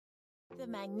The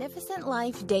Magnificent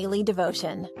Life Daily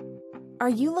Devotion. Are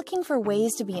you looking for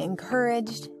ways to be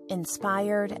encouraged,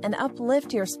 inspired, and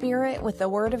uplift your spirit with the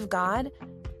Word of God?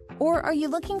 Or are you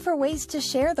looking for ways to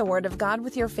share the Word of God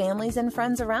with your families and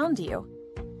friends around you?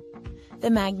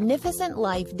 The Magnificent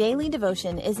Life Daily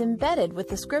Devotion is embedded with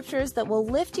the scriptures that will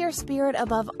lift your spirit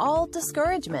above all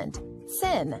discouragement,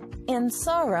 sin, and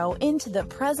sorrow into the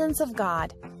presence of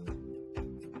God.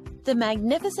 The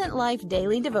Magnificent Life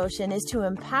Daily Devotion is to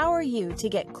empower you to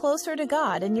get closer to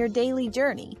God in your daily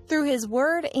journey through His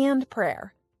Word and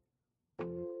prayer.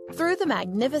 Through the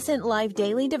Magnificent Life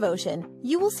Daily Devotion,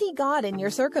 you will see God in your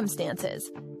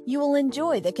circumstances. You will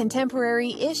enjoy the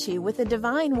contemporary issue with the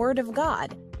divine Word of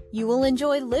God. You will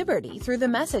enjoy liberty through the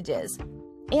messages.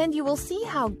 And you will see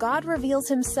how God reveals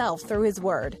Himself through His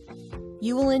Word.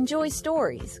 You will enjoy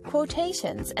stories,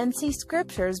 quotations, and see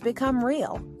scriptures become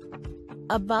real.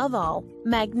 Above all,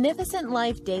 Magnificent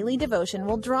Life Daily Devotion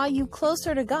will draw you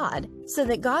closer to God so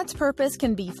that God's purpose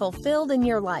can be fulfilled in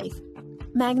your life.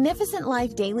 Magnificent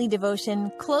Life Daily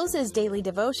Devotion closes daily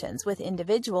devotions with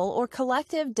individual or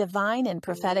collective divine and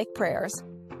prophetic prayers.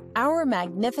 Our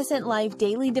Magnificent Life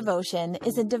Daily Devotion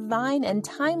is a divine and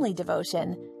timely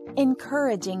devotion,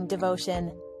 encouraging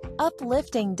devotion,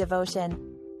 uplifting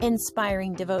devotion,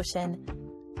 inspiring devotion,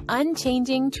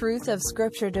 unchanging truth of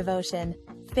Scripture devotion,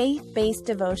 faith-based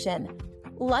devotion,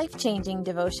 life-changing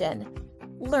devotion,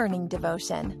 learning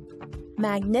devotion.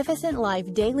 Magnificent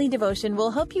Life Daily Devotion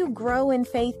will help you grow in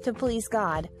faith to please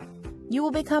God. You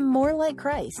will become more like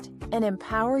Christ and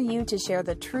empower you to share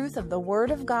the truth of the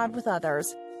Word of God with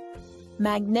others.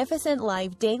 Magnificent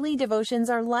Life Daily Devotions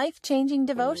are life-changing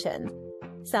devotion.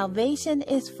 Salvation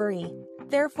is free.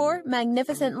 Therefore,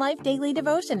 Magnificent Life Daily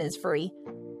Devotion is free.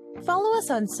 Follow us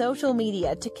on social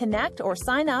media to connect or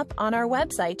sign up on our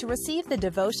website to receive the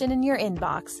devotion in your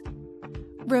inbox.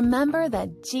 Remember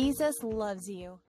that Jesus loves you.